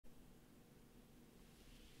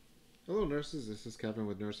Hello nurses, this is Kevin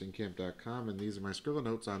with Nursing KAMP.com, and these are my scribble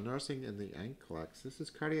notes on nursing in the NCLEX. This is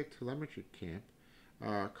Cardiac Telemetry Camp,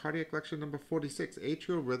 Cardiac Lecture number 46,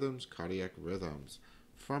 Atrial Rhythms, Cardiac Rhythms.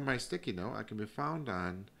 From my sticky note, I can be found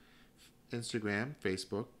on Instagram,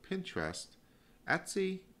 Facebook, Pinterest,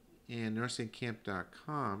 Etsy, and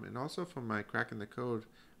NursingKAMP.com, and also from my Cracking the Code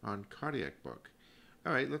on Cardiac book.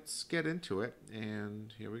 Alright, let's get into it,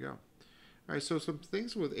 and here we go. All right, so some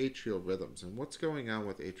things with atrial rhythms, and what's going on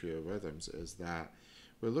with atrial rhythms is that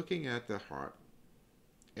we're looking at the heart,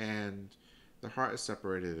 and the heart is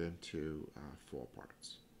separated into four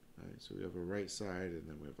parts. Right? So we have a right side, and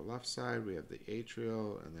then we have a left side, we have the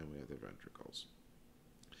atrial, and then we have the ventricles.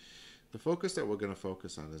 The focus that we're going to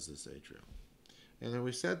focus on is this atrial. And then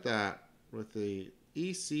we said that with the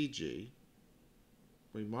ECG,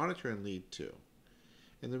 we monitor in lead 2.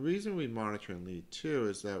 And the reason we monitor in lead 2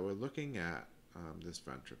 is that we're looking at this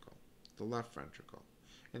ventricle, the left ventricle,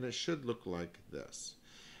 and it should look like this.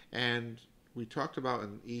 And we talked about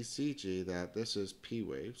in ECG that this is P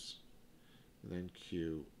waves, and then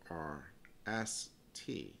Q, R, S,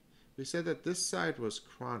 T. We said that this side was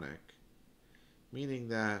chronic, meaning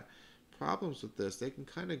that problems with this, they can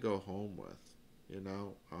kind of go home with, you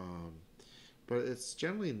know. But it's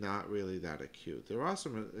generally not really that acute. There are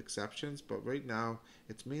some exceptions, but right now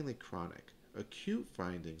it's mainly chronic. Acute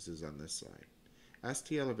findings is on this side.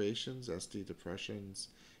 ST elevations, ST depressions,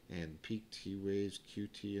 and peak T waves,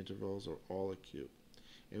 QT intervals are all acute.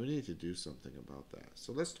 And we need to do something about that.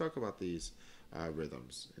 So let's talk about these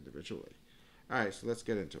rhythms individually. All right, so let's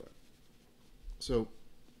get into it. So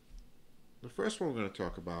the first one we're going to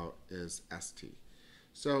talk about is ST.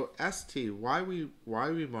 So ST, why we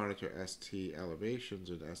monitor ST elevations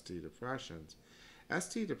and ST depressions?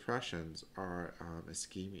 ST depressions are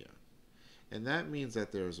ischemia, and that means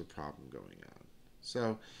that there is a problem going on.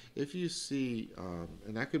 So if you see,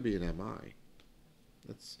 and that could be an MI,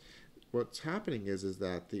 what's happening is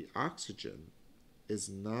that the oxygen is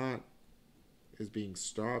being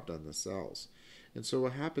starved on the cells, and so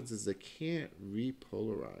what happens is they can't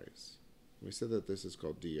repolarize. We said that this is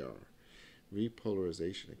called DR.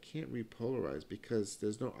 Repolarization. It can't repolarize because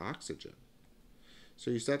there's no oxygen.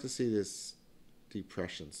 So you start to see this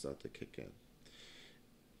depression start to kick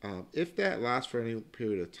in. If that lasts for any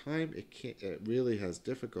period of time, it really has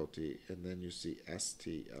difficulty, and then you see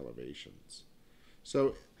ST elevations.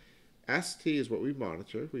 So ST is what we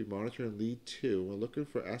monitor. We monitor in lead 2. We're looking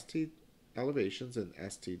for ST elevations and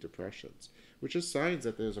ST depressions, which is signs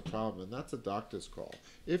that there's a problem, and that's a doctor's call.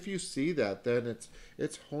 If you see that, then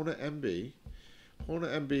it's HONA MB. HONA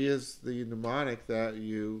MB is the mnemonic that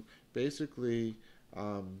you basically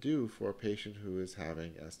do for a patient who is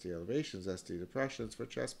having ST elevations, ST depressions, for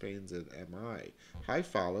chest pains and MI. High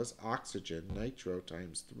follows oxygen, nitro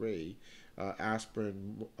times 3,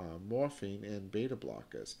 aspirin, morphine, and beta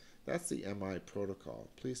blockers. That's the MI protocol.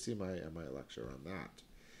 Please see my MI lecture on that.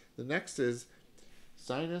 The next is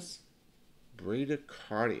Sinus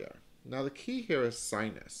Bradycardia. Now the key here is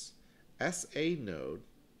sinus. SA node,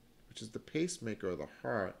 which is the pacemaker of the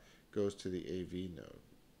heart, goes to the AV node.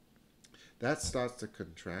 That starts the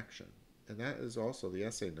contraction, and that is also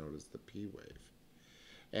the SA node is the P wave.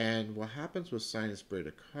 And what happens with sinus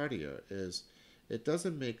bradycardia is it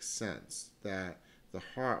doesn't make sense that the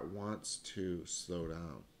heart wants to slow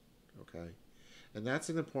down, okay? And that's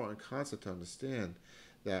an important concept to understand,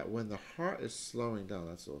 that when the heart is slowing down,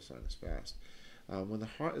 that's a little sinus fast. When the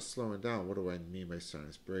heart is slowing down, what do I mean by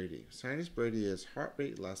sinus Brady? Sinus Brady is heart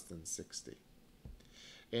rate less than 60.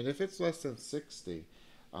 And if it's less than 60,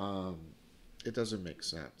 it doesn't make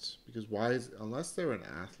sense. Because unless they're an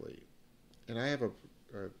athlete, and I have a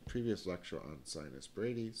previous lecture on sinus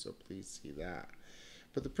Brady, so please see that.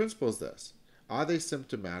 But the principle is this: are they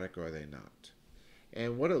symptomatic or are they not?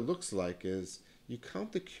 And what it looks like is you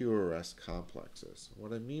count the QRS complexes.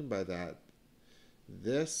 What I mean by that,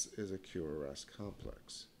 this is a QRS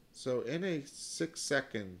complex. So in a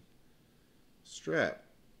 6-second strip,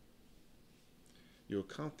 you'll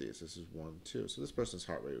count these. This is 1, 2. So this person's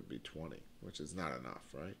heart rate would be 20, which is not enough,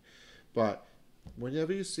 right? But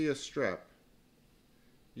whenever you see a strip,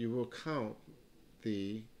 you will count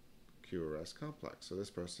the QRS complex. So this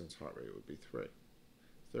person's heart rate would be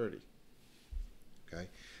 30. Okay,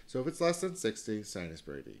 so if it's less than 60, sinus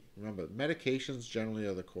Brady. Remember, medications generally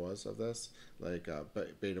are the cause of this, like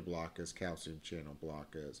beta blockers, calcium channel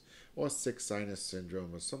blockers, or sick sinus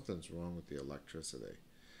syndrome, or something's wrong with the electricity.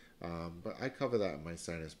 But I cover that in my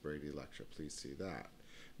sinus Brady lecture. Please see that.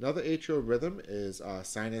 Another atrial rhythm is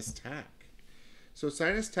Sinus Tach. So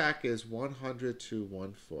Sinus Tach is 100 to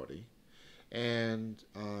 140, and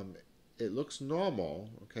it looks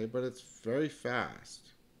normal, okay, but it's very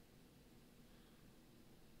fast.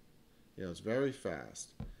 It's very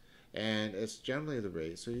fast. And it's generally the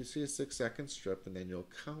rate. So you see a 6-second strip, and then you'll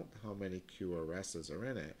count how many QRSs are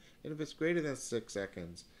in it. And if it's greater than 6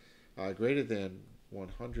 seconds, greater than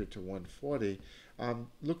 100 to 140,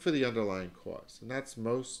 look for the underlying cause. And that's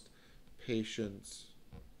most patients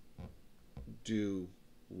do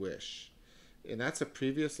wish. And that's a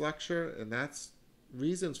previous lecture, and that's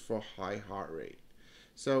reasons for high heart rate.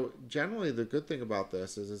 So generally the good thing about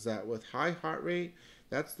this is that with high heart rate,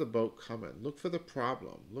 that's the boat coming. Look for the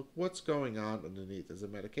problem. Look what's going on underneath. Is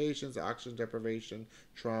it medications, oxygen deprivation,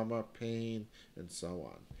 trauma, pain, and so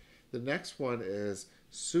on. The next one is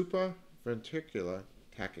supraventricular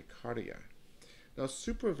tachycardia. Now,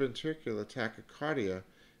 supraventricular tachycardia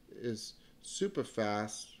is super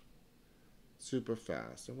fast.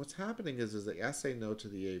 And what's happening is the SA node to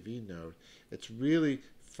the AV node, it's really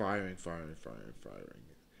firing.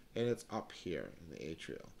 And it's up here in the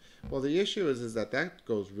atrial. Well, the issue is that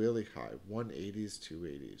goes really high, 180s,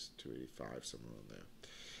 280s, 285, somewhere in there.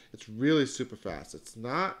 It's really super fast. It's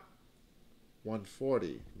not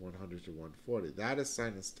 140, 100 to 140. That is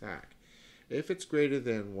sinus tach. If it's greater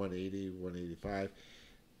than 180, 185,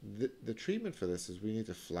 the treatment for this is we need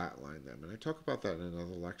to flatline them. And I talk about that in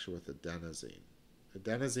another lecture with adenosine.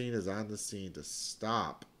 Adenosine is on the scene to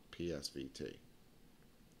stop PSVT.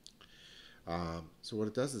 So what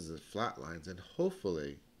it does is it flatlines, and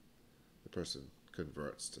hopefully the person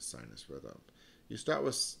converts to sinus rhythm. You start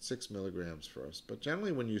with 6 milligrams first, but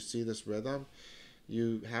generally when you see this rhythm,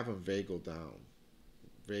 you have them vagal down.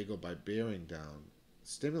 Vagal, by bearing down,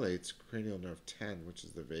 stimulates cranial nerve 10, which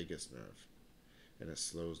is the vagus nerve, and it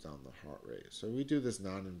slows down the heart rate. So we do this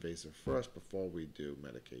non-invasive first before we do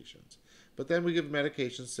medications. But then we give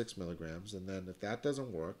medications 6 milligrams, and then if that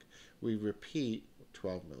doesn't work, we repeat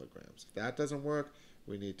 12 milligrams. If that doesn't work,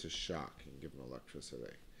 we need to shock and give them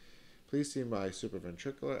electricity. Please see my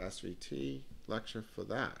supraventricular SVT lecture for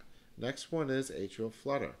that. Next one is atrial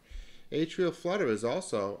flutter. Atrial flutter is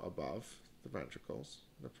also above the ventricles.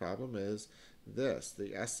 The problem is this,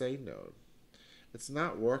 the SA node. It's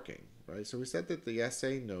not working, right? So we said that the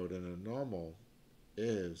SA node in a normal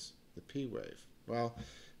is the P wave. Well,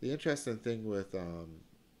 the interesting thing with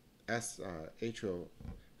atrial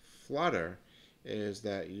flutter is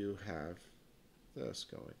that you have this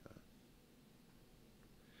going on.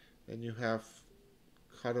 And you have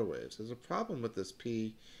cutawaves. There's a problem with this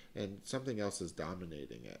P, and something else is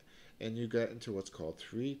dominating it. And you get into what's called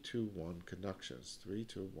 3-to-1 conductions.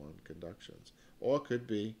 3-to-1 conductions. Or it could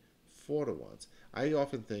be 4-to-1s. I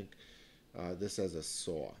often think this as a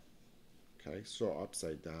saw. Okay, saw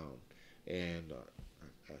upside down. And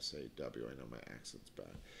SAW, I know my accent's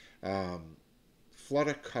bad.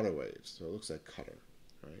 Flutter cutawaves. So it looks like cutter.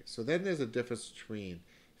 Right? So then there's a difference between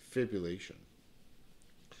fibrillation.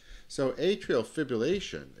 So atrial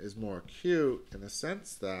fibrillation is more acute in the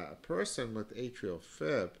sense that a person with atrial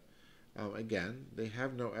fib, again, they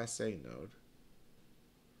have no SA node.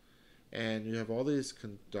 And you have all these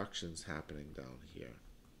conductions happening down here.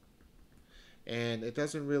 And it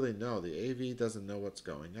doesn't really know. The AV doesn't know what's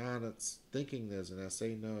going on. It's thinking there's an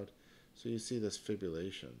SA node. So you see this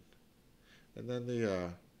fibrillation. And then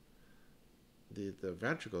the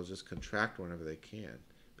ventricles just contract whenever they can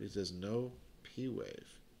because there's no P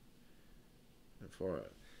wave for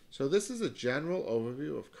it. So this is a general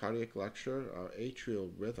overview of cardiac lecture,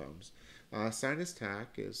 atrial rhythms. Sinus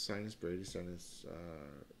Tach is Sinus Brady, Sinus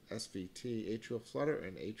SVT, Atrial Flutter,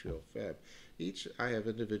 and Atrial Fib. I have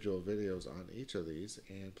individual videos on each of these,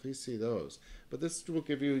 and please see those. But this will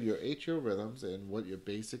give you your atrial rhythms and what your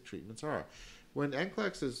basic treatments are. When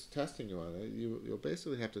NCLEX is testing you on it, you'll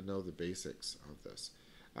basically have to know the basics of this.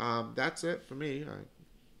 That's it for me.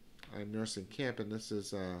 I'm Nursing Camp, and this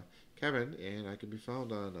is Kevin, and I can be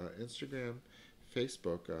found on Instagram,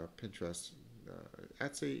 Facebook, Pinterest,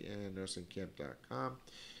 Etsy, and nursingkamp.com.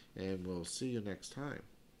 And we'll see you next time.